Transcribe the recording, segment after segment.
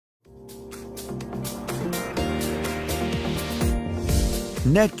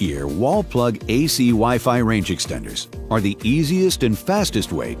NETGEAR wall plug AC Wi-Fi range extenders are the easiest and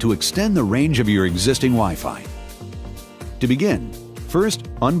fastest way to extend the range of your existing Wi-Fi. To begin, first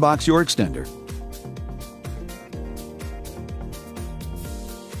unbox your extender.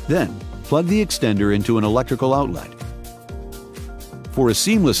 Then, plug the extender into an electrical outlet. For a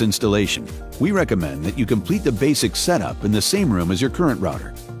seamless installation, we recommend that you complete the basic setup in the same room as your current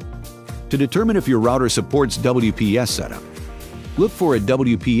router. To determine if your router supports WPS setup, look for a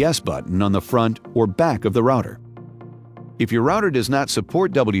WPS button on the front or back of the router. If your router does not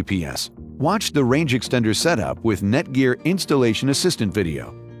support WPS, watch the range extender setup with NETGEAR Installation Assistant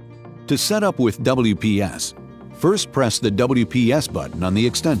video. To set up with WPS, first press the WPS button on the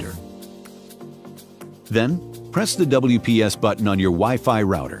extender. Then, press the WPS button on your Wi-Fi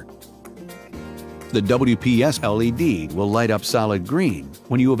router. The WPS LED will light up solid green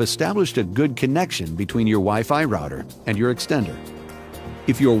when you have established a good connection between your Wi-Fi router and your extender.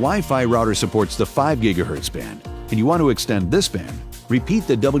 If your Wi-Fi router supports the 5 GHz band and you want to extend this band, repeat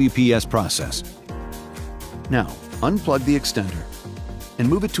the WPS process. Now, unplug the extender and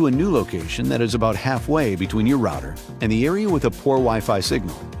move it to a new location that is about halfway between your router and the area with a poor Wi-Fi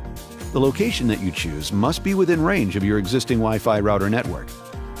signal. The location that you choose must be within range of your existing Wi-Fi router network.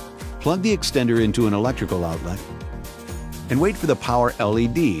 Plug the extender into an electrical outlet and wait for the power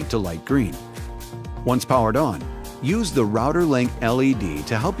LED to light green. Once powered on, use the Router Link LED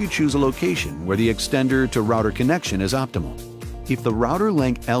to help you choose a location where the extender to router connection is optimal. If the Router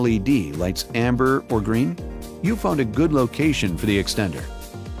Link LED lights amber or green, you found a good location for the extender.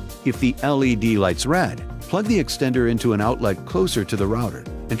 If the LED lights red, plug the extender into an outlet closer to the router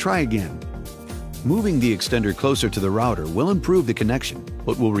and try again. Moving the extender closer to the router will improve the connection,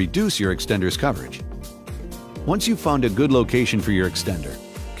 but will reduce your extender's coverage. Once you've found a good location for your extender,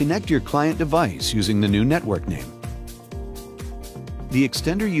 connect your client device using the new network name. The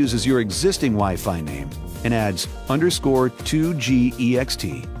extender uses your existing Wi-Fi name and adds _2GEXT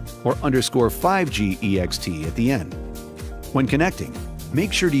or _5GEXT at the end. When connecting,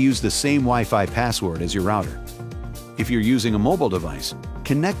 make sure to use the same Wi-Fi password as your router. If you're using a mobile device,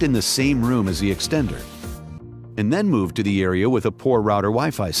 connect in the same room as the extender, and then move to the area with a poor router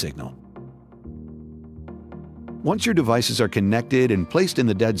Wi-Fi signal. Once your devices are connected and placed in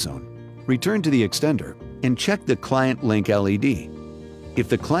the dead zone, return to the extender and check the client link LED. If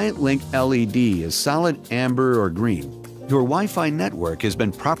the client link LED is solid amber or green, your Wi-Fi network has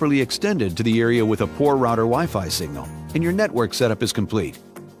been properly extended to the area with a poor router Wi-Fi signal, and your network setup is complete.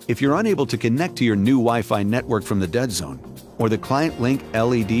 If you're unable to connect to your new Wi-Fi network from the dead zone, or the client link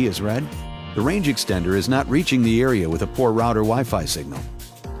LED is red, the range extender is not reaching the area with a poor router Wi-Fi signal.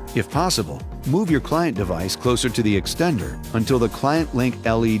 If possible, move your client device closer to the extender until the client link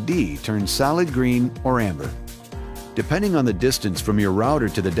LED turns solid green or amber. Depending on the distance from your router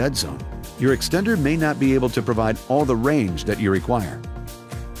to the dead zone, your extender may not be able to provide all the range that you require.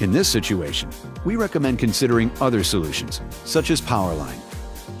 In this situation, we recommend considering other solutions, such as Powerline.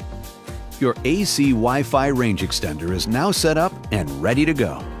 Your AC Wi-Fi range extender is now set up and ready to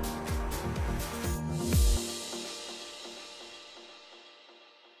go.